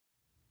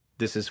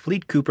This is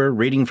Fleet Cooper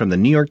reading from the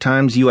New York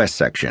Times U.S.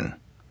 section.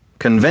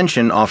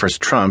 Convention offers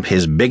Trump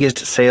his biggest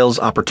sales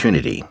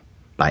opportunity,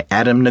 by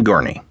Adam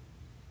Nagourney.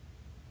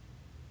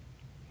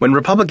 When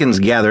Republicans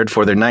gathered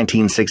for their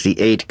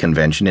 1968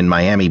 convention in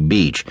Miami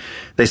Beach,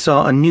 they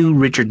saw a new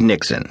Richard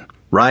Nixon,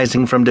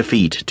 rising from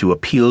defeat to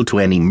appeal to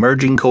an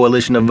emerging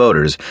coalition of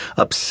voters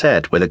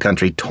upset with a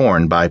country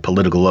torn by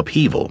political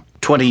upheaval.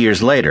 20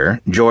 years later,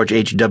 George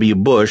H.W.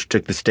 Bush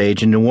took the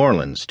stage in New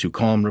Orleans to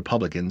calm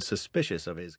Republicans suspicious of his